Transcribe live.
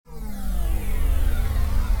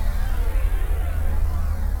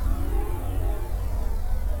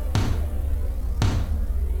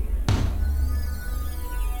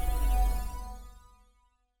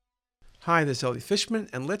Hi, this is Ellie Fishman,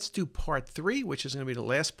 and let's do part 3, which is going to be the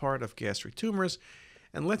last part of gastric tumors.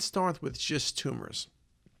 And let's start with GIST tumors.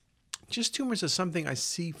 GIST tumors is something I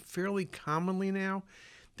see fairly commonly now.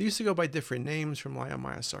 They used to go by different names, from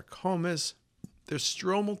leiomyosarcomas. They're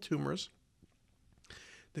stromal tumors.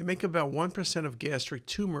 They make about 1% of gastric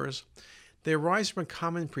tumors. They arise from a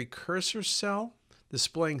common precursor cell,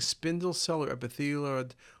 displaying spindle cell or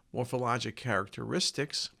epithelioid morphologic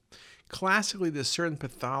characteristics. Classically, there's certain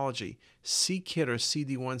pathology. c-KIT or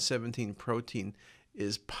CD117 protein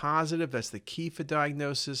is positive. That's the key for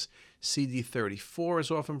diagnosis. CD34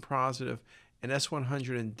 is often positive, and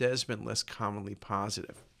S100 and desmin less commonly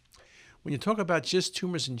positive. When you talk about GIST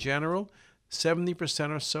tumors in general, 70%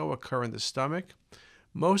 or so occur in the stomach.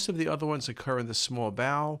 Most of the other ones occur in the small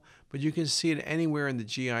bowel, but you can see it anywhere in the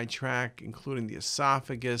GI tract, including the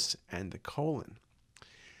esophagus and the colon.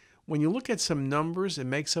 When you look at some numbers, it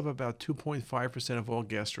makes up about 2.5% of all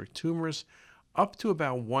gastric tumors. Up to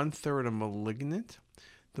about 1/3 are malignant.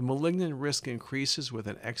 The malignant risk increases with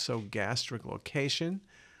an exogastric location,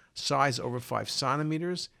 size over 5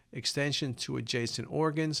 centimeters, extension to adjacent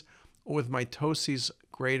organs, or with mitoses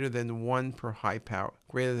greater than 1 per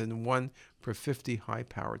 50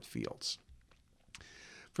 high-powered fields.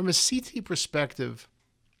 From a CT perspective,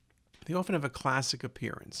 they often have a classic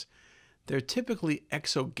appearance. They're typically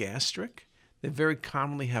exogastric. They very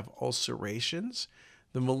commonly have ulcerations.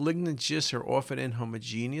 The malignant GISTs are often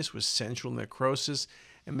inhomogeneous with central necrosis,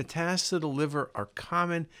 and metastases to the liver are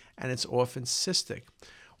common, and it's often cystic.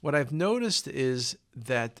 What I've noticed is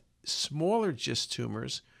that smaller GIST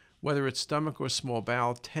tumors, whether it's stomach or small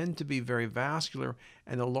bowel, tend to be very vascular,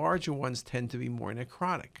 and the larger ones tend to be more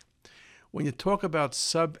necrotic. When you talk about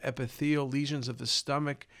subepithelial lesions of the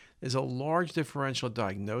stomach, there's a large differential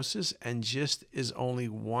diagnosis, and GIST is only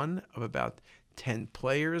one of about 10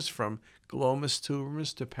 players, from glomus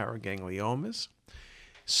tumors to paragangliomas.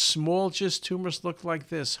 Small GIST tumors look like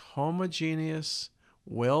this: homogeneous,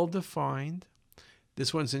 well-defined.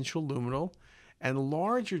 This one's intraluminal. And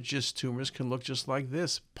larger GIST tumors can look just like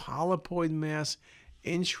this: polypoid mass,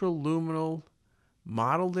 intraluminal,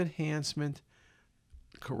 mottled enhancement.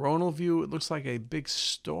 Coronal view, it looks like a big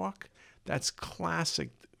stalk. That's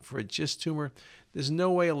classic for a GIST tumor. There's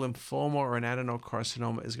no way a lymphoma or an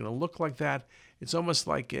adenocarcinoma is going to look like that. It's almost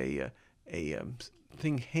like a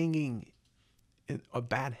thing hanging, a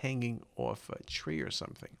bat hanging off a tree or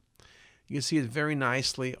something. You can see it very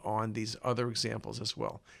nicely on these other examples as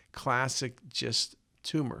well. Classic GIST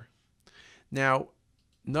tumor. Now,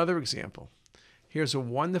 another example. Here's a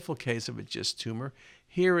wonderful case of a GIST tumor.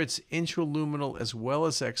 Here it's intraluminal as well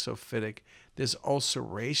as exophytic. There's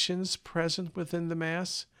ulcerations present within the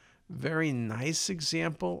mass. Very nice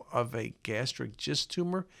example of a gastric GIST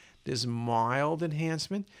tumor. There's mild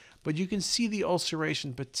enhancement, but you can see the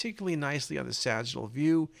ulceration particularly nicely on the sagittal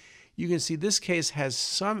view. You can see this case has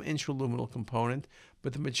some intraluminal component,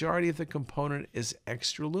 but the majority of the component is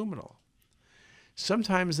extraluminal.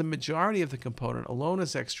 Sometimes the majority of the component alone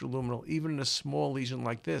is extraluminal, even in a small lesion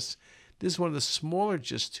like this. This is one of the smaller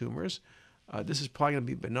GIST tumors. This is probably going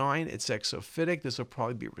to be benign. It's exophytic. This will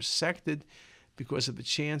probably be resected because of the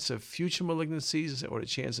chance of future malignancies or the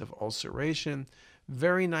chance of ulceration.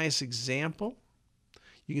 Very nice example.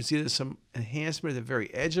 You can see there's some enhancement at the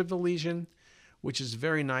very edge of the lesion, which is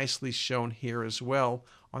very nicely shown here as well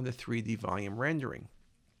on the 3D volume rendering.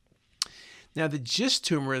 Now, the GIST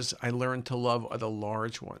tumors I learned to love are the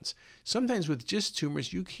large ones. Sometimes with GIST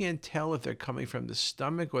tumors, you can't tell if they're coming from the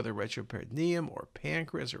stomach or the retroperitoneum or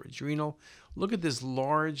pancreas or adrenal. Look at this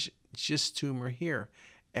large GIST tumor here.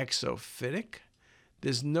 Exophytic.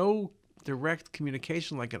 There's no direct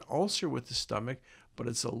communication like an ulcer with the stomach, but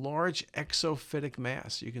it's a large exophytic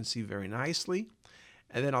mass. You can see very nicely.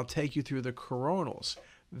 And then I'll take you through the coronals.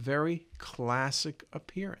 Very classic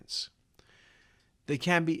appearance. They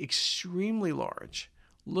can be extremely large.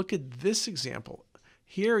 Look at this example.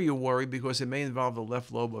 Here you worry because it may involve the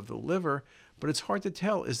left lobe of the liver, but it's hard to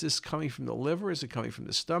tell. Is this coming from the liver? Is it coming from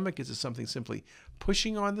the stomach? Is it something simply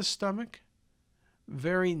pushing on the stomach?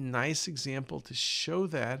 Very nice example to show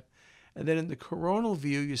that. And then in the coronal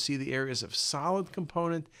view, you see the areas of solid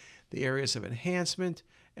component, the areas of enhancement,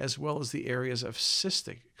 as well as the areas of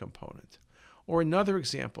cystic component. Or another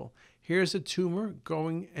example, here's a tumor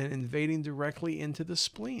going and invading directly into the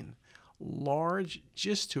spleen. Large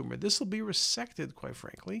GIST tumor. This will be resected, quite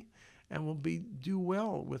frankly, and will do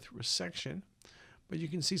well with resection. But you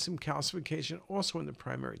can see some calcification also in the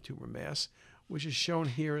primary tumor mass, which is shown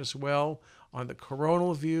here as well on the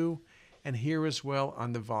coronal view, and here as well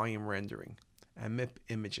on the volume rendering and MIP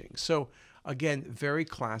imaging. So again, very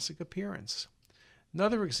classic appearance.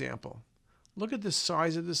 Another example, Look at the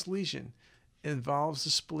size of this lesion. It involves the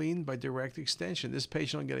spleen by direct extension. This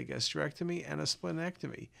patient will get a gastrectomy and a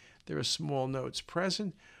splenectomy. There are small nodes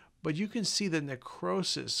present, but you can see the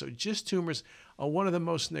necrosis. So GIST tumors are one of the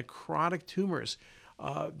most necrotic tumors.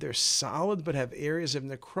 They're solid but have areas of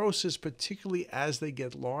necrosis, particularly as they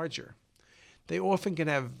get larger. They often can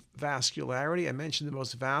have vascularity. I mentioned the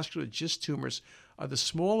most vascular GIST tumors are the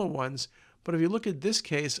smaller ones, but if you look at this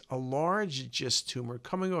case, a large GIST tumor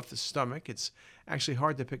coming off the stomach, it's actually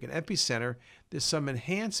hard to pick an epicenter. There's some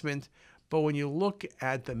enhancement, but when you look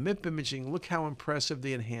at the MIP imaging, look how impressive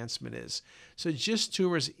the enhancement is. So GIST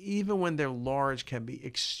tumors, even when they're large, can be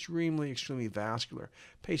extremely, extremely vascular.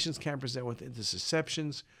 Patients can present with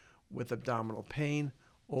intussusceptions, with abdominal pain,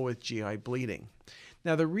 or with GI bleeding.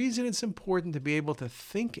 Now, the reason it's important to be able to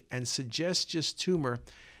think and suggest GIST tumor,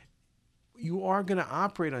 you are going to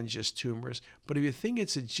operate on GIST tumors, but if you think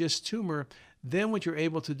it's a GIST tumor, then what you're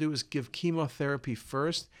able to do is give chemotherapy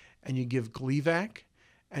first, and you give Gleevec.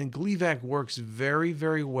 And Gleevec works very,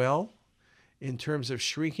 very well in terms of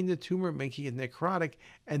shrinking the tumor, making it necrotic,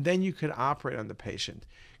 and then you could operate on the patient.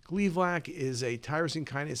 Gleevec is a tyrosine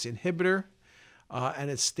kinase inhibitor, and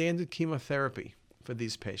it's standard chemotherapy for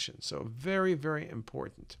these patients. So very, very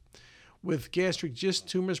important. With gastric GIST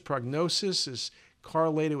tumors, prognosis is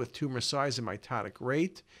correlated with tumor size and mitotic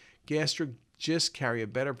rate. Gastric GISTs carry a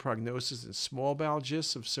better prognosis than small bowel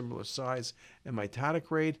GISTs of similar size and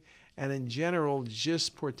mitotic rate. And in general,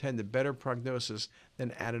 GISTs portend a better prognosis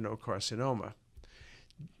than adenocarcinoma.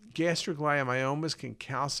 Gastric leiomyomas can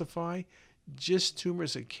calcify. GIST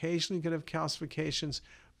tumors occasionally can have calcifications,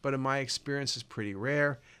 but in my experience is pretty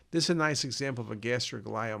rare. This is a nice example of a gastric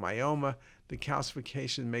leiomyoma. The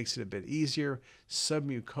calcification makes it a bit easier.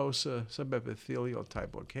 Submucosa, subepithelial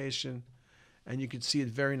type location. And you can see it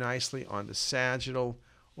very nicely on the sagittal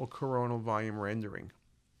or coronal volume rendering.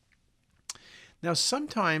 Now,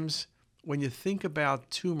 sometimes when you think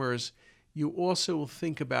about tumors, you also will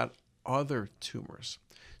think about other tumors.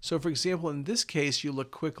 So, for example, in this case, you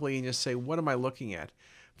look quickly and you say, what am I looking at?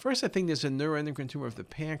 First, I think there's a neuroendocrine tumor of the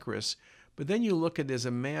pancreas, but then you look at there's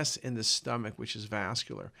a mass in the stomach, which is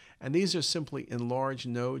vascular. And these are simply enlarged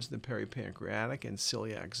nodes in the peripancreatic and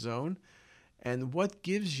celiac zone. And what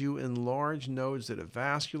gives you enlarged nodes that are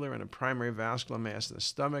vascular and a primary vascular mass in the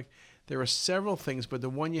stomach? There are several things, but the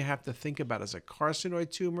one you have to think about is a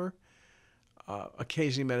carcinoid tumor.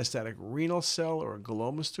 Occasionally metastatic renal cell or a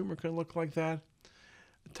glomus tumor can look like that.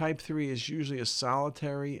 Type 3 is usually a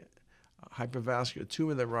solitary hypervascular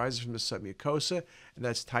tumor that rises from the submucosa, and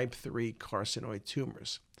that's type 3 carcinoid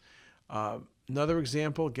tumors. Another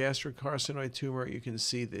example, gastric carcinoid tumor, you can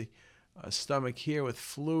see the stomach here with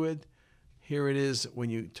fluid. Here it is when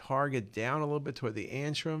you target down a little bit toward the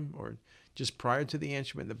antrum or just prior to the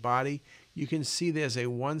antrum in the body. You can see there's a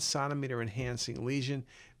 1 centimeter enhancing lesion.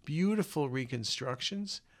 Beautiful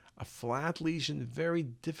reconstructions. A flat lesion, very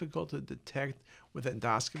difficult to detect with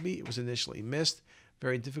endoscopy. It was initially missed.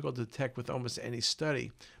 Very difficult to detect with almost any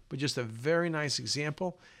study, but just a very nice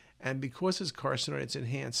example. And because it's carcinoid, it's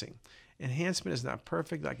enhancing. Enhancement is not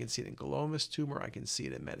perfect. I can see it in glomus tumor. I can see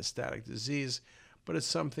it in metastatic disease, but it's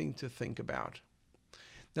something to think about.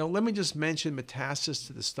 Now, let me just mention metastasis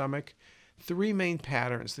to the stomach. 3 main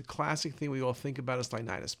patterns. The classic thing we all think about is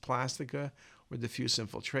linitis plastica or diffuse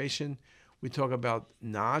infiltration. We talk about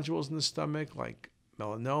nodules in the stomach like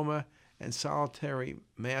melanoma and solitary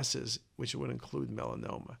masses, which would include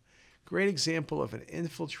melanoma. Great example of an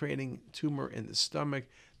infiltrating tumor in the stomach.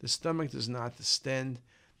 The stomach does not distend.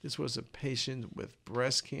 This was a patient with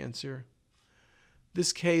breast cancer.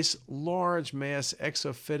 This case, large mass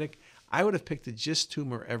exophytic. I would have picked a GIST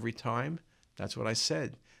tumor every time. That's what I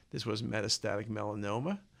said. This was metastatic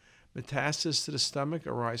melanoma. Metastases to the stomach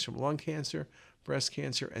arise from lung cancer, breast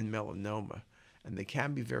cancer, and melanoma. And they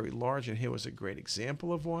can be very large, and here was a great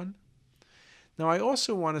example of one. Now, I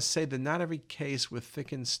also want to say that not every case with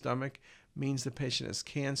thickened stomach means the patient has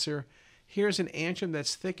cancer. Here's an antrum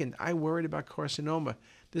that's thickened. I worried about carcinoma.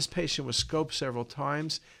 This patient was scoped several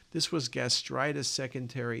times. This was gastritis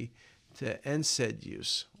secondary to NSAID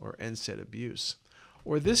use or NSAID abuse.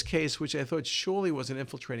 Or this case, which I thought surely was an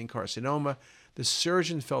infiltrating carcinoma. The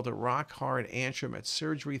surgeon felt a rock-hard antrum at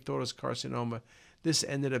surgery, thought it was carcinoma. This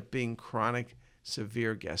ended up being chronic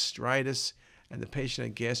severe gastritis, and the patient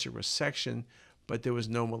had gastric resection, but there was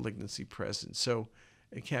no malignancy present. So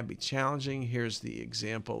it can be challenging. Here's the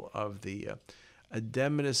example of the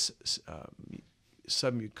edematous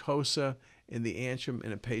submucosa in the antrum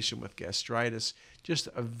in a patient with gastritis. Just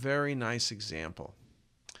a very nice example.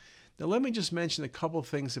 Now let me just mention a couple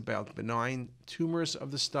things about benign tumors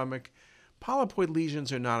of the stomach. Polypoid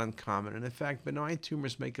lesions are not uncommon, and in fact, benign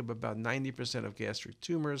tumors make up about 90% of gastric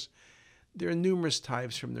tumors. There are numerous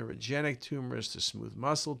types, from neurogenic tumors to smooth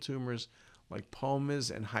muscle tumors, lipomas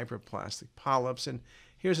and hyperplastic polyps. And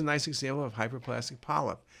here's a nice example of hyperplastic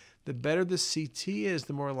polyp. The better the CT is,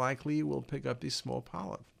 the more likely you will pick up these small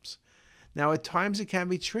polyps. Now, at times it can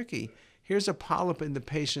be tricky. Here's a polyp in the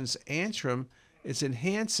patient's antrum. It's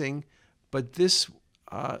enhancing, but this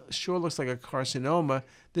sure looks like a carcinoma.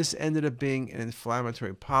 This ended up being an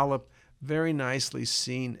inflammatory polyp, very nicely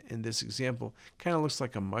seen in this example. Kind of looks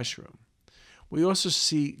like a mushroom. We also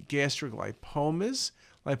see gastric lipomas.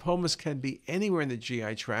 Lipomas can be anywhere in the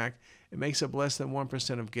GI tract. It makes up less than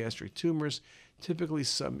 1% of gastric tumors, typically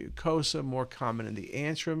submucosa, more common in the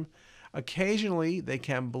antrum. Occasionally, they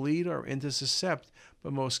can bleed or intercept,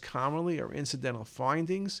 but most commonly are incidental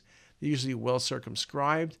findings. They're usually well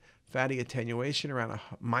circumscribed, fatty attenuation around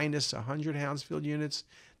minus 100 Hounsfield units.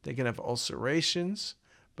 They can have ulcerations,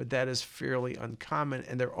 but that is fairly uncommon,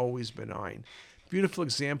 and they're always benign. Beautiful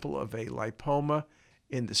example of a lipoma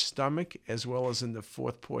in the stomach, as well as in the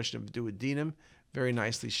fourth portion of duodenum, very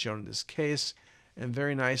nicely shown in this case, and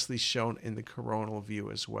very nicely shown in the coronal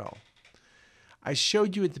view as well. I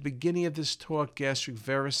showed you at the beginning of this talk gastric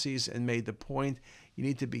varices and made the point you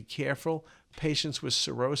need to be careful. Patients with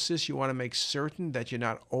cirrhosis, you want to make certain that you're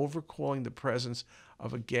not overcalling the presence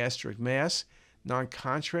of a gastric mass.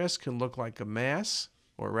 Non-contrast can look like a mass,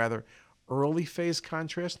 or rather early phase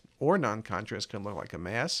contrast or non-contrast can look like a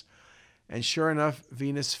mass. And sure enough,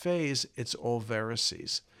 venous phase, it's all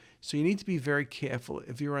varices. So you need to be very careful.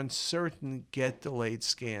 If you're uncertain, get delayed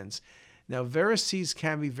scans. Now, varices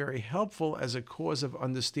can be very helpful as a cause of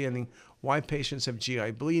understanding why patients have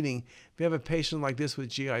GI bleeding. If you have a patient like this with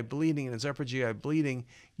GI bleeding and it's upper GI bleeding,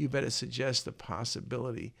 you better suggest the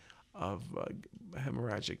possibility of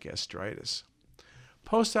hemorrhagic gastritis.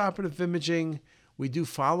 Postoperative imaging, we do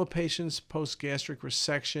follow patients post-gastric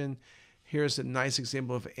resection. Here's a nice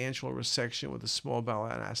example of antral resection with a small bowel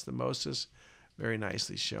anastomosis, very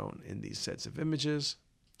nicely shown in these sets of images.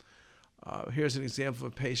 Here's an example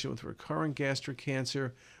of a patient with recurrent gastric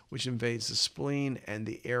cancer, which invades the spleen and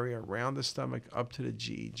the area around the stomach up to the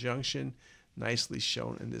GE junction, nicely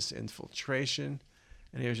shown in this infiltration.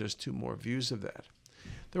 And here's just two more views of that.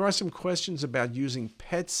 There are some questions about using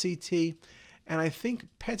PET-CT, and I think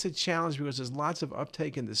PET's a challenge because there's lots of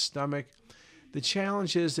uptake in the stomach. The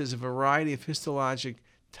challenge is there's a variety of histologic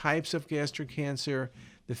types of gastric cancer,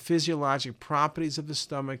 the physiologic properties of the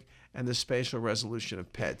stomach, and the spatial resolution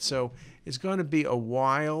of PET. So it's going to be a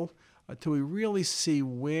while until we really see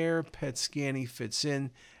where PET scanning fits in.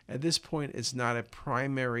 At this point, it's not a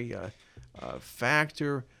primary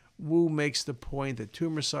factor. Wu makes the point that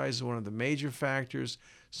tumor size is one of the major factors.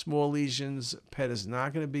 Small lesions, PET is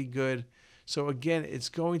not going to be good. So again, it's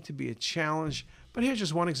going to be a challenge. But here's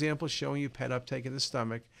just one example showing you PET uptake in the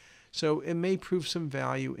stomach. So it may prove some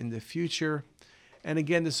value in the future. And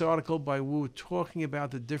again, this article by Wu talking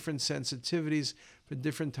about the different sensitivities for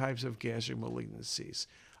different types of gastric malignancies.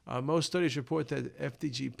 Most studies report that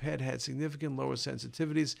FDG PET had significant lower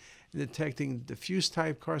sensitivities in detecting diffuse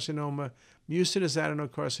type carcinoma, mucinous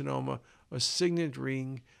adenocarcinoma, or signet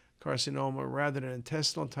ring carcinoma, rather than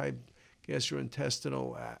intestinal type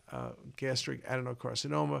gastrointestinal gastric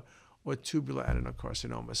adenocarcinoma or tubular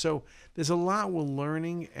adenocarcinoma. So there's a lot we're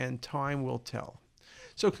learning, and time will tell.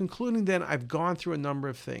 So concluding then, I've gone through a number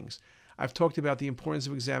of things. I've talked about the importance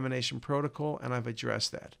of examination protocol, and I've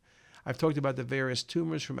addressed that. I've talked about the various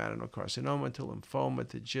tumors from adenocarcinoma to lymphoma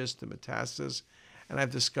to GIST to metastasis, and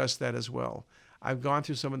I've discussed that as well. I've gone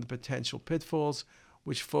through some of the potential pitfalls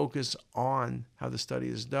which focus on how the study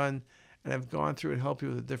is done, and I've gone through and helped you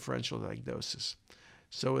with a differential diagnosis.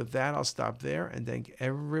 So with that, I'll stop there and thank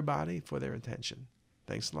everybody for their attention.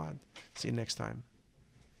 Thanks a lot. See you next time.